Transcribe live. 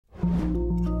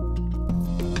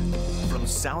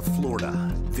South Florida,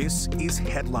 this is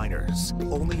Headliners,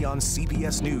 only on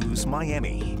CBS News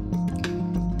Miami.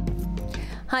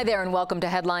 Hi there and welcome to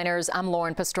Headliners. I'm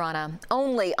Lauren Pastrana.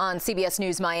 Only on CBS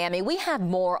News Miami, we have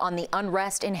more on the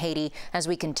unrest in Haiti as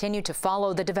we continue to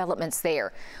follow the developments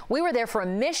there. We were there for a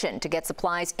mission to get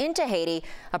supplies into Haiti,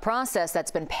 a process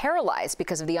that's been paralyzed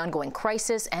because of the ongoing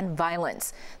crisis and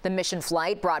violence. The mission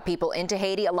flight brought people into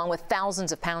Haiti along with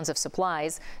thousands of pounds of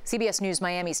supplies. CBS News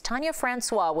Miami's Tanya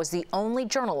Francois was the only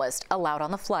journalist allowed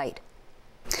on the flight.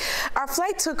 Our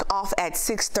flight took off at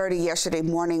 6:30 yesterday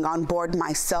morning on board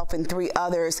myself and 3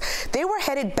 others. They were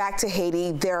headed back to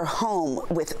Haiti, their home,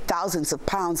 with thousands of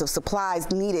pounds of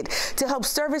supplies needed to help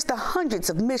service the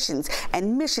hundreds of missions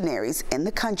and missionaries in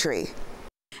the country.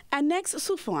 Annex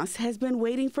Souffrance has been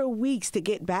waiting for weeks to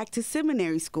get back to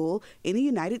seminary school in the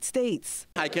United States.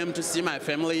 I came to see my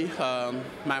family,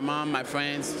 my mom, my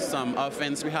friends, some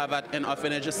orphans we have at an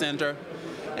orphanage center.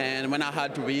 And when I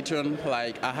had to return,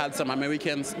 I had some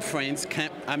American friends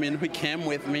who came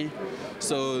with me.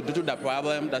 So due to the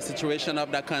problem, the situation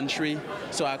of the country,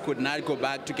 so I could not go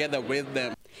back together with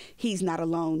them. He's not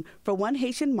alone. For one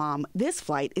Haitian mom, this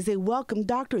flight is a welcome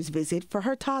doctor's visit for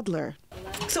her toddler.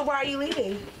 So why are you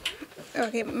leaving?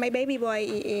 Okay, my baby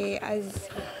boy has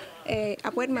an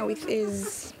appointment with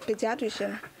his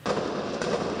pediatrician.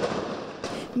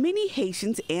 Many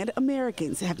Haitians and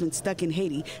Americans have been stuck in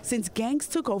Haiti since gangs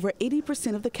took over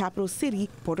 80% of the capital city,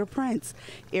 Port-au-Prince.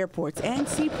 Airports and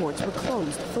seaports were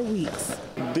closed for weeks.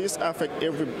 This affects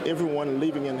everyone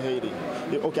living in Haiti.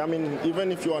 Okay, even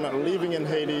if you are not living in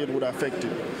Haiti, it would affect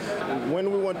you.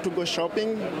 When we want to go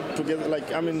shopping,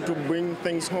 to bring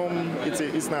things home,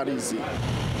 it's not easy.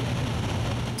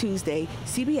 Tuesday,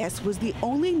 CBS was the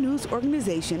only news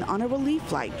organization on a relief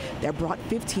flight that brought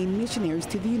 15 missionaries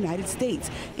to the United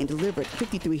States and delivered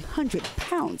 5,300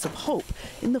 pounds of hope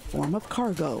in the form of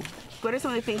cargo. What are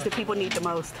some of the things that people need the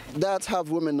most? Dads have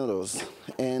women noodles,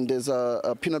 and there's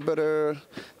a peanut butter,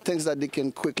 things that they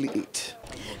can quickly eat.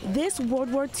 This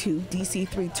World War II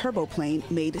DC-3 turboplane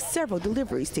made several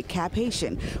deliveries to Cap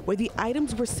Haitian, where the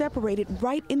items were separated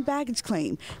right in baggage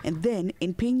claim and then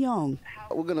in Pignon.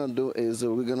 What we're gonna do is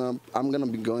I'm gonna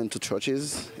be going to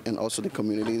churches and also the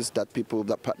communities that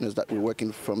partners that we're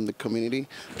working from the community.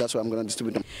 That's why I'm gonna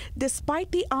distribute them.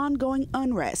 Despite the ongoing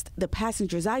unrest, the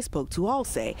passengers I spoke to all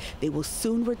say they will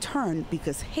soon return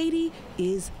because Haiti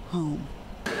is home.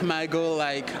 My goal,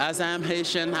 as I am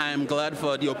Haitian, I am glad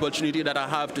for the opportunity that I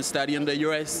have to study in the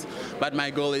U.S., but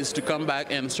my goal is to come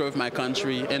back and serve my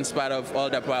country in spite of all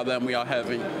the problems we are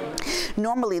having.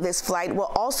 Normally, this flight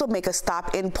will also make a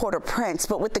stop in Port-au-Prince,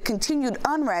 but with the continued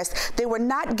unrest, they were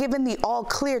not given the all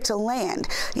clear to land.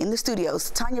 In the studios,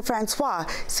 Tanya Francois,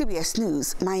 CBS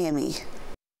News, Miami.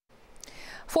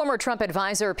 Former Trump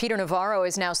advisor Peter Navarro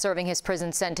is now serving his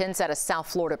prison sentence at a South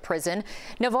Florida prison.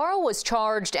 Navarro was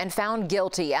charged and found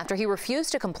guilty after he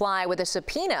refused to comply with a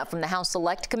subpoena from the House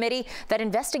Select Committee that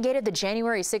investigated the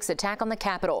January 6th attack on the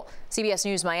Capitol. CBS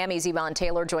News Miami's Yvonne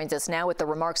Taylor joins us now with the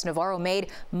remarks Navarro made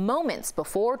moments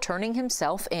before turning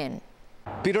himself in.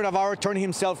 Peter Navarro turned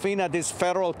himself in at this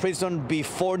federal prison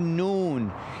before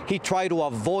noon. He tried to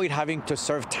avoid having to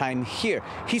serve time here.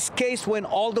 His case went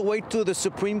all the way to the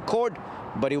Supreme Court,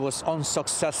 but it was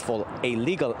unsuccessful. A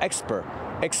legal expert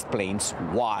explains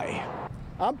why.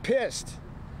 I'm pissed.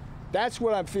 That's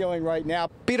what I'm feeling right now.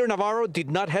 Peter Navarro did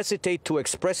not hesitate to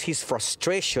express his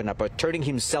frustration about turning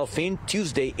himself in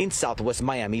Tuesday in Southwest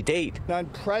Miami-Dade. An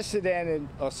unprecedented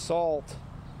assault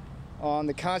on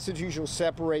the constitutional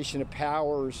separation of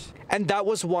powers. And that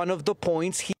was one of the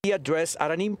points he addressed at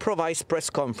an improvised press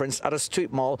conference at a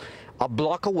strip mall a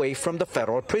block away from the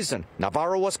federal prison.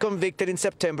 Navarro was convicted in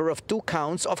September of 2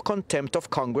 counts of contempt of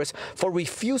Congress for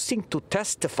refusing to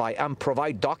testify and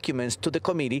provide documents to the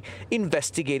committee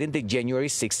investigating the January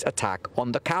 6th attack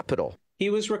on the Capitol. He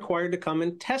was required to come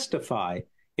and testify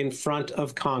in front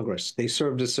of Congress. They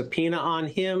served a subpoena on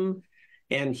him,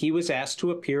 and he was asked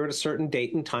to appear at a certain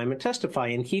date and time and testify,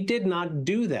 and he did not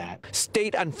do that.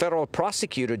 State and federal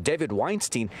prosecutor David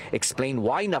Weinstein explained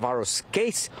why Navarro's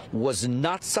case was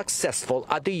not successful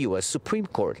at the U.S. Supreme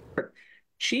Court.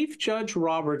 Chief Judge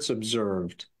Roberts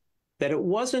observed that it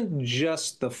wasn't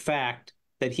just the fact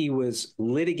that he was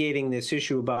litigating this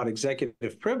issue about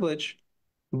executive privilege,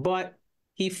 but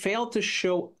he failed to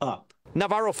show up.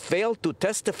 Navarro failed to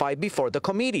testify before the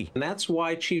committee. And that's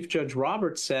why Chief Judge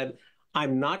Roberts said,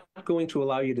 I'm not going to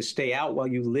allow you to stay out while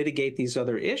you litigate these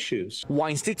other issues.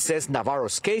 Weinstein says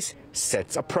Navarro's case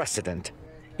sets a precedent.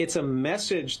 It's a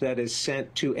message that is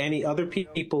sent to any other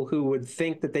people who would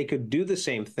think that they could do the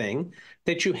same thing,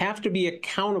 that you have to be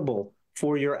accountable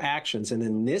for your actions. And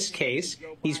in this case,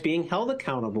 he's being held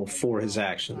accountable for his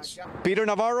actions. Peter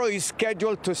Navarro is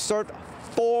scheduled to serve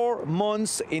 4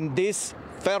 months in this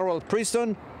federal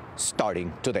prison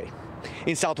starting today.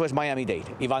 In Southwest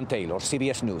Miami-Dade, Ivan Taylor,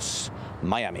 CBS News,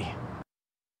 Miami.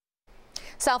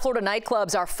 South Florida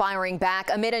nightclubs are firing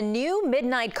back amid a new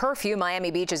midnight curfew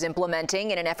Miami Beach is implementing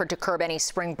in an effort to curb any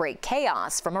spring break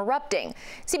chaos from erupting.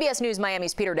 CBS News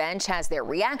Miami's Peter Navarro has their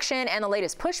reaction and the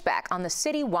latest pushback on the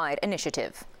citywide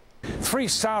initiative. 3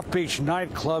 South Beach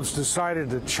nightclubs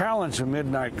decided to challenge a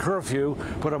midnight curfew,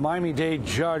 but a Miami-Dade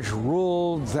judge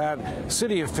ruled that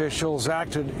city officials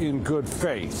acted in good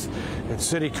faith. And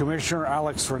City Commissioner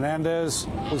Alex Fernandez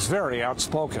was very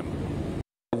outspoken.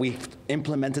 We've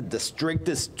implemented the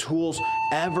strictest tools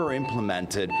ever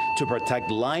implemented to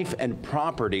protect life and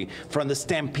property from the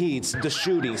stampedes, the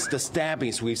shootings, the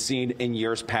stabbings we've seen in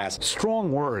years past.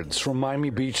 Strong words from Miami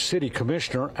Beach City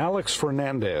Commissioner Alex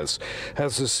Fernandez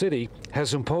as the city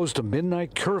has imposed a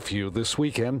midnight curfew this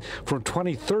weekend from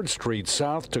 23rd Street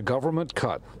South to Government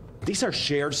Cut. These are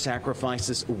shared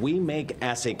sacrifices we make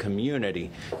as a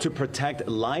community to protect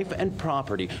life and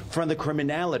property from the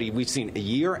criminality we've seen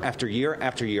year after year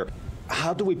after year.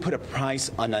 How do we put a price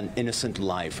on an innocent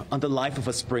life, on the life of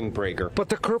a spring breaker? But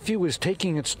the curfew is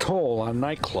taking its toll on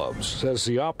nightclubs, says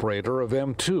the operator of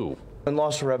M2. In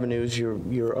loss of revenues,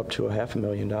 you're up to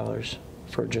 $500,000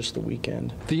 for just the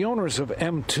weekend. The owners of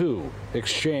M2,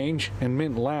 Exchange, and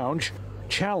Mint Lounge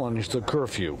challenged the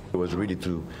curfew. It was really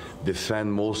to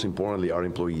defend, most importantly, our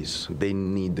employees. They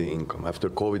need the income. After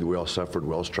COVID, we all suffered,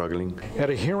 we're all struggling. At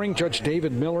a hearing, Judge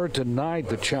David Miller denied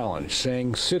the challenge,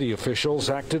 saying city officials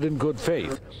acted in good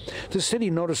faith. The city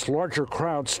noticed larger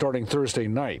crowds starting Thursday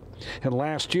night. And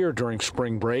last year during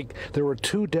spring break, there were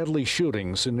 2 deadly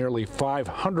shootings and nearly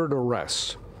 500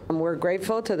 arrests. We're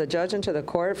grateful to the judge and to the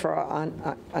court for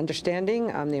understanding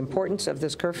the importance of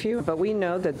this curfew, but we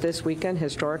know that this weekend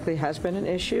historically has been an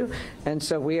issue, and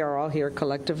so we are all here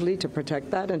collectively to protect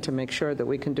that and to make sure that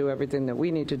we can do everything that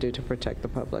we need to do to protect the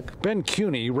public. Ben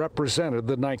Cuney represented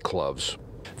the nightclubs.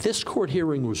 This court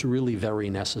hearing was really very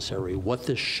necessary. What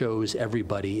this shows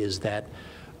everybody is that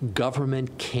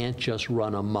government can't just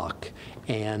run amok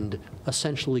and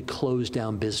essentially close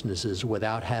down businesses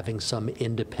without having some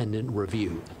independent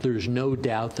review. There's no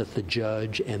doubt that the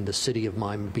judge and the city of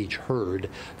Miami Beach heard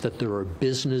that there are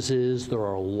businesses, there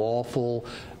are lawful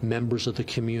members of the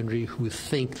community who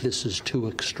think this is too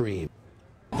extreme.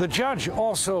 The judge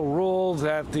also ruled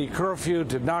that the curfew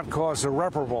did not cause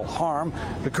irreparable harm.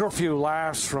 The curfew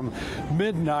lasts from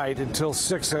midnight until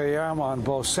 6 a.m. on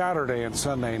both Saturday and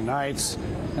Sunday nights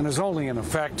and is only in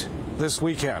effect this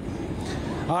weekend.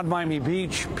 On Miami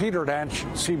Beach, Peter Navarro,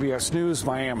 CBS News,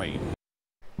 Miami.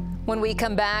 When we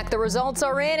come back, the results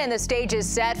are in and the stage is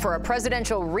set for a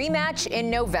presidential rematch in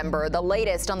November. The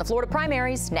latest on the Florida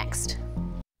primaries next.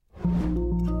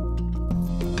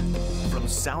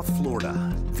 South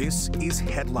Florida, this is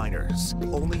Headliners,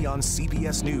 only on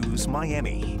CBS News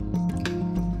Miami.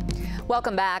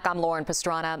 Welcome back. I'm Lauren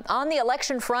Pastrana. On the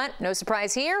election front, no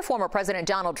surprise here, former President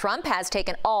Donald Trump has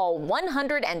taken all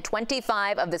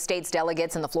 125 of the state's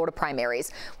delegates in the Florida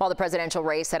primaries. While the presidential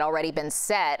race had already been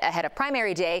set ahead of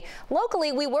primary day,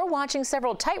 locally we were watching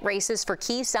several tight races for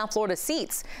key South Florida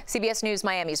seats. CBS News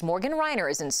Miami's Morgan Reiner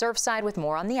is in Surfside with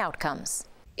more on the outcomes.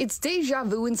 It's deja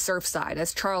vu in Surfside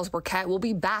as Charles Burkett will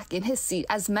be back in his seat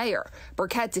as mayor.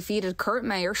 Burkett defeated current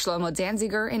mayor Shlomo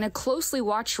Danziger in a closely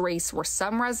watched race where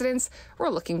some residents were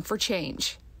looking for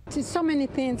change. There's so many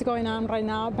things going on right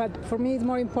now, but for me it's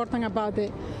more important about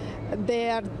they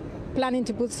are planning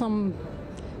to put some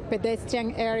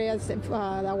pedestrian areas, the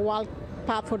walk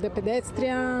path for the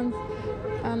pedestrians,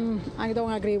 and I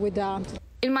don't agree with that.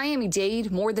 In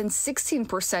Miami-Dade, more than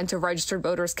 16% of registered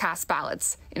voters cast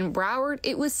ballots. In Broward,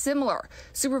 it was similar.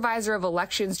 Supervisor of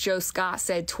Elections Joe Scott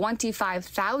said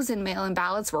 25,000 mail-in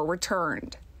ballots were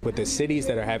returned. With the cities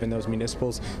that are having those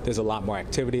municipals, there's a lot more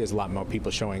activity, there's a lot more people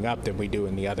showing up than we do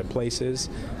in the other places.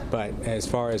 But as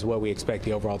far as what we expect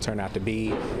the overall turnout to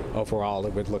be, overall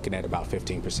we're looking at about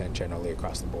 15% generally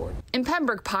across the board. In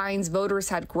Pembroke Pines, voters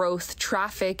had growth,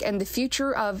 traffic, and the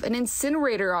future of an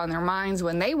incinerator on their minds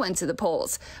when they went to the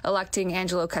polls, electing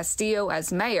Angelo Castillo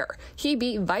as mayor. He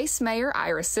beat Vice Mayor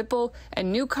Ira Sipple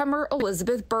and newcomer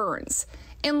Elizabeth Burns.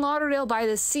 In Lauderdale by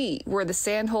the Sea, where the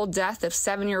sandhole death of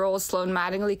 7-year-old Sloan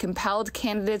Mattingly compelled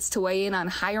candidates to weigh in on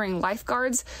hiring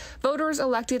lifeguards, voters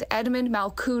elected Edmund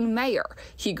Malkoon mayor.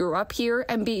 He grew up here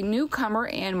and beat newcomer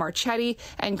Ann Marchetti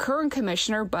and current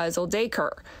commissioner Buzz Oldacre.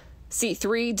 Seat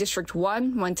 3, District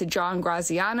 1, went to John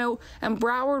Graziano, and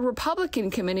Broward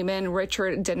Republican committeeman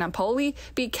Richard DeNapoli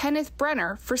beat Kenneth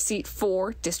Brenner for Seat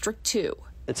 4, District 2.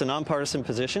 It's a nonpartisan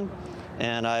position,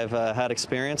 and I've had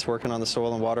experience working on the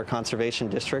Soil and Water Conservation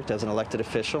District as an elected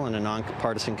official in a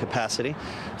nonpartisan capacity.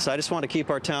 So I just want to keep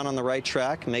our town on the right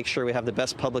track, make sure we have the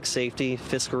best public safety,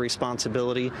 fiscal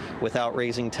responsibility without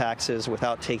raising taxes,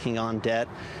 without taking on debt,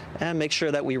 and make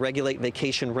sure that we regulate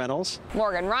vacation rentals.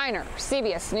 Morgan Reiner,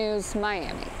 CBS News,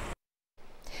 Miami.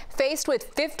 Faced with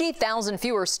 50,000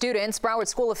 fewer students, Broward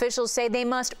school officials say they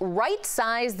must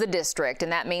right-size the district,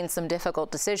 and that means some difficult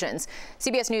decisions.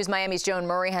 CBS News Miami's Joan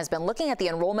Murray has been looking at the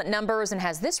enrollment numbers and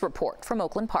has this report from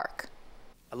Oakland Park.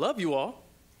 I love you all.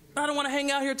 I don't want to hang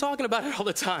out here talking about it all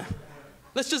the time.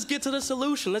 Let's just get to the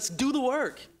solution. Let's do the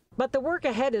work. But the work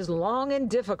ahead is long and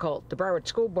difficult. The Broward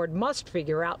School Board must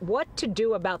figure out what to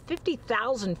do about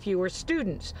 50,000 fewer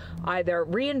students. Either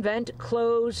reinvent,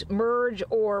 close, merge,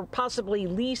 or possibly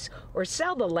lease or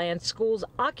sell the land schools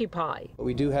occupy.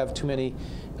 We do have too many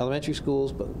elementary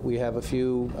schools, but we have a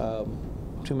few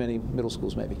too many middle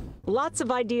schools maybe. Lots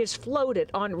of ideas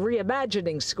floated on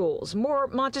reimagining schools, more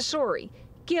Montessori,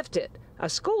 gifted, a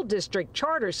school district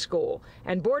charter school,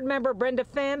 and board member Brenda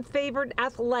Pham favored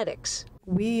athletics.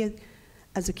 We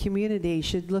as a community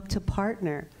should look to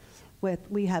partner with,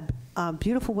 we have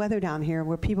beautiful weather down here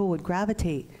where people would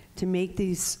gravitate to make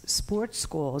these sports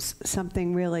schools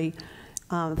something really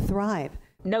thrive.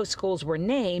 No schools were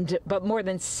named, but more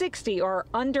than 60 are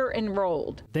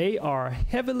under-enrolled. They are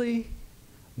heavily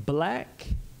Black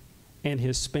and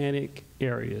Hispanic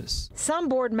areas. Some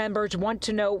board members want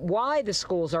to know why the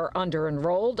schools are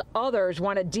under-enrolled. Others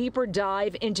want a deeper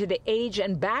dive into the age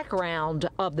and background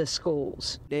of the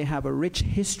schools. They have a rich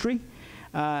history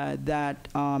that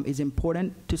is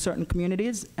important to certain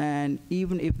communities, and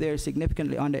even if they're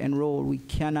significantly under-enrolled, we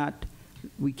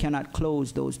cannot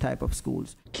close those type of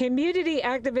schools. Community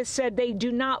activists said they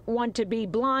do not want to be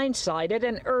blindsided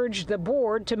and urged the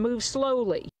board to move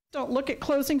slowly. Don't look at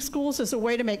closing schools as a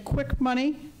way to make quick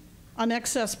money on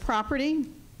excess property.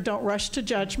 Don't rush to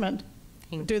judgment.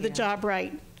 Do the job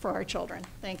right for our children.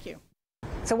 Thank you.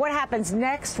 So what happens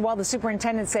next? Well, the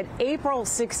superintendent said April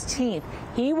 16th,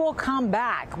 he will come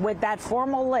back with that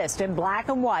formal list in black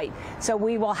and white, so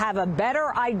we will have a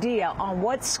better idea on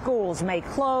what schools may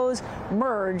close,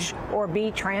 merge, or be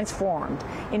transformed.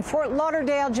 In Fort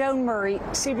Lauderdale, Joan Murray,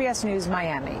 CBS News,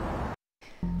 Miami.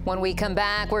 When we come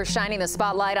back, we're shining the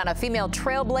spotlight on a female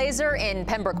trailblazer in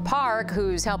Pembroke Park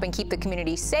who's helping keep the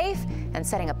community safe and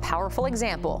setting a powerful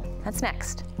example. That's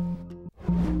next.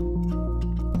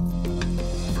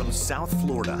 From South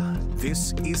Florida,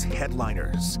 this is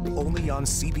Headliners, only on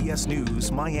CBS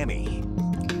News Miami.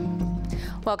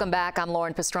 Welcome back. I'm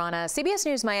Lauren Pastrana. CBS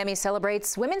News Miami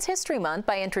celebrates Women's History Month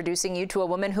by introducing you to a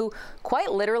woman who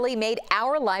quite literally made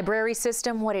our library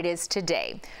system what it is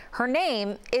today. Her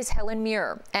name is Helen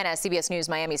Muir, and as CBS News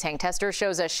Miami's Hank Tester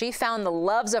shows us, she found the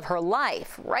loves of her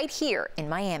life right here in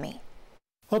Miami.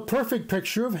 A perfect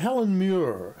picture of Helen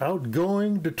Muir,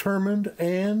 outgoing, determined,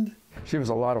 and she was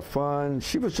a lot of fun.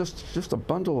 She was just a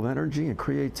bundle of energy and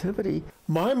creativity.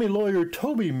 Miami lawyer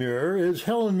Toby Muir is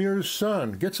Helen Muir's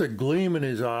son. Gets a gleam in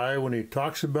his eye when he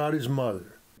talks about his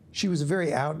mother. She was a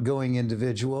very outgoing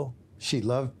individual. She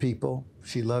loved people.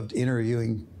 She loved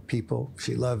interviewing people.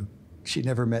 She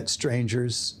never met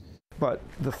strangers. But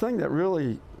the thing that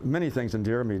really, many things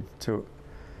endear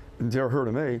her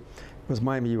to me, was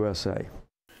Miami, USA.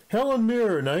 Helen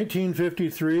Muir,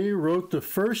 1953, wrote the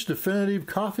first definitive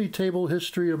coffee table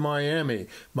history of Miami,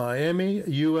 Miami,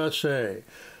 USA.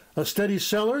 A steady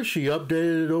seller, she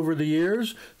updated it over the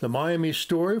years, the Miami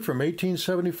story from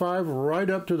 1875 right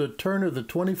up to the turn of the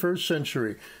 21st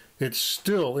century. It's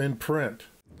still in print.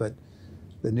 But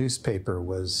the newspaper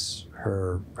was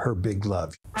her big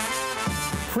love.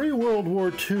 Pre-World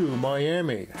War II,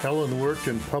 Miami. Helen worked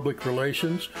in public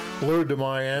relations, lured to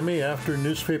Miami after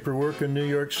newspaper work in New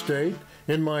York State.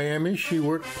 In Miami, she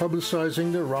worked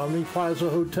publicizing the Romney Plaza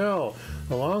Hotel.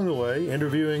 Along the way,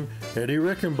 interviewing Eddie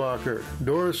Rickenbacker,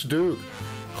 Doris Duke,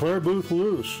 Claire Booth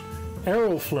Luce,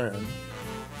 Errol Flynn,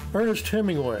 Ernest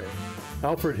Hemingway,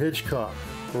 Alfred Hitchcock,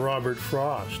 Robert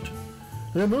Frost.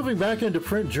 And then moving back into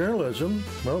print journalism,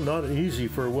 well, not easy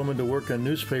for a woman to work on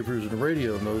newspapers and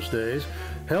radio in those days.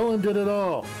 Helen did it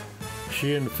all.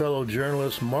 She and fellow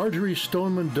journalist Marjorie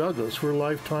Stoneman Douglas were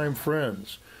lifetime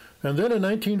friends. And then in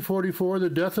 1944, the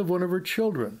death of one of her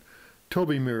children.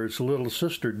 Toby Muir's little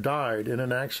sister died in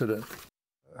an accident.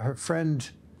 Her friend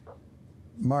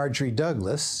Marjorie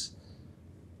Douglas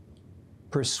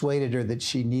persuaded her that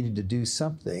she needed to do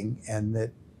something and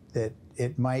that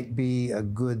it might be a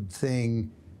good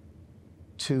thing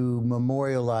to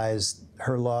memorialize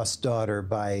her lost daughter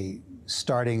by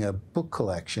starting a book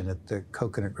collection at the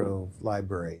Coconut Grove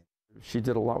Library. She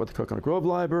did a lot with the Coconut Grove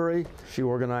Library. She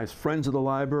organized Friends of the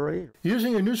Library.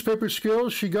 Using her newspaper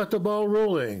skills, she got the ball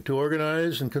rolling to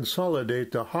organize and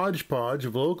consolidate the hodgepodge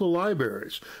of local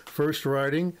libraries, first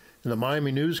writing in the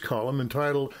Miami News column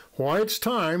entitled, "Why It's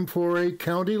Time for a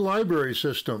County Library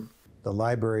System." The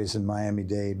libraries in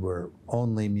Miami-Dade were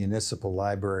only municipal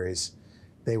libraries.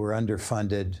 They were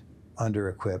underfunded,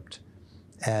 under-equipped,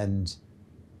 and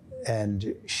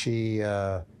she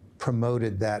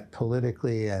promoted that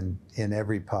politically and in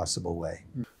every possible way.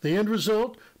 The end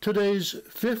result, today's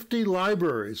 50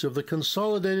 libraries of the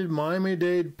consolidated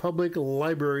Miami-Dade Public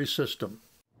Library System.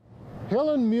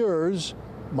 Helen Muir's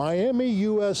Miami,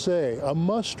 USA, a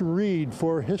must-read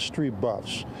for history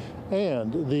buffs,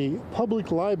 and the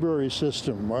Public Library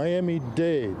System,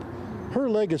 Miami-Dade, her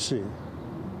legacy.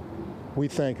 We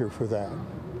thank her for that.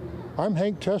 I'm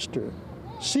Hank Tester,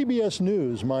 CBS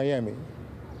News, Miami.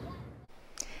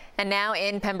 And now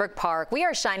in Pembroke Park, we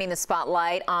are shining the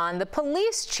spotlight on the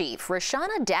police chief.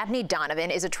 Roshana Dabney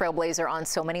Donovan is a trailblazer on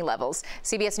so many levels.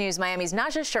 CBS News Miami's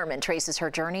Naja Sherman traces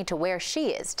her journey to where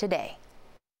she is today.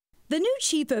 The new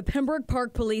chief of Pembroke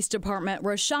Park Police Department,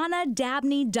 Roshana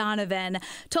Dabney Donovan,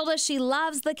 told us she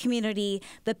loves the community,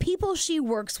 the people she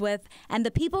works with, and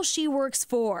the people she works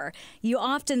for. You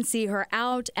often see her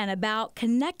out and about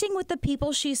connecting with the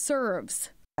people she serves.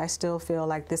 I still feel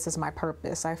like this is my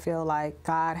purpose. I feel like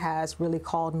God has really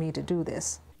called me to do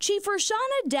this. Chief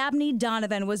Roshana Dabney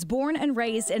Donovan was born and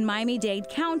raised in Miami-Dade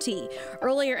County.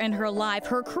 Earlier in her life,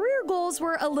 her career goals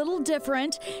were a little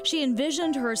different. She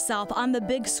envisioned herself on the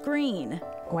big screen.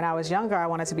 When I was younger, I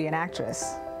wanted to be an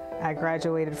actress. I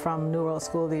graduated from New World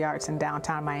School of the Arts in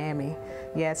downtown Miami.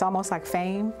 Yeah, it's almost like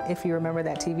Fame, if you remember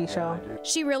that TV show.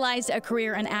 She realized a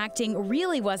career in acting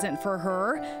really wasn't for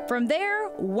her. From there,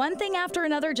 one thing after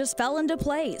another just fell into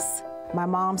place. My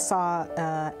mom saw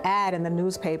an ad in the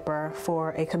newspaper for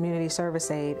a community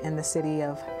service aide in the city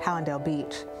of Hallandale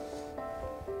Beach.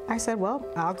 I said, well,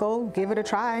 I'll go give it a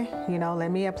try. You know,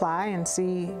 let me apply and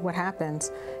see what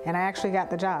happens. And I actually got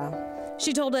the job.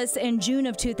 She told us in June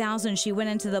of 2000, she went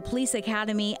into the police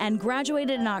academy and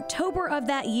graduated in October of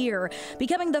that year,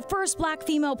 becoming the first black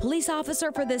female police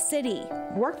officer for the city.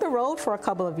 Worked the road for a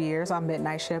couple of years on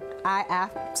midnight shift. I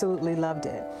absolutely loved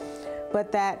it.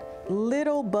 But that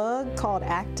little bug called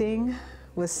acting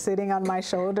was sitting on my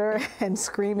shoulder and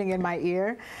screaming in my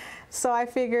ear. So I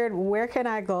figured, where can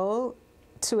I go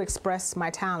to express my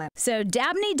talent? So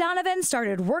Dabney Donovan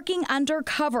started working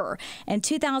undercover. In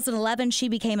 2011, she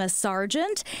became a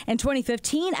sergeant. In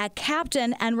 2015, a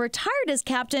captain, and retired as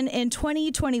captain in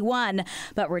 2021.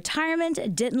 But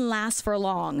retirement didn't last for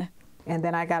long. And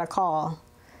then I got a call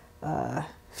a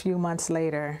few months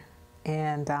later,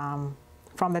 and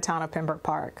from the town of Pembroke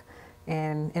Park,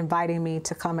 and inviting me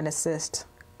to come and assist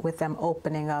with them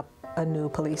opening up a new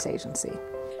police agency.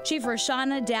 Chief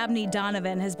Roshana Dabney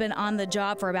Donovan has been on the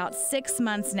job for about 6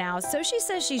 months now, so she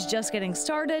says she's just getting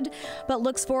started, but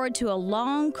looks forward to a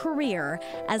long career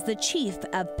as the chief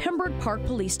of Pembroke Park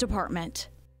Police Department.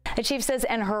 The chief says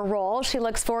in her role, she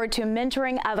looks forward to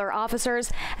mentoring other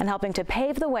officers and helping to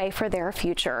pave the way for their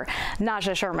future.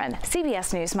 Naja Sherman,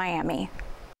 CBS News, Miami.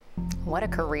 What a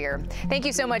career. Thank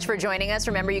you so much for joining us.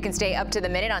 Remember, you can stay up to the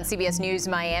minute on CBS News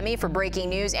Miami for breaking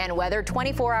news and weather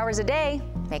 24 hours a day.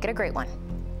 Make it a great one.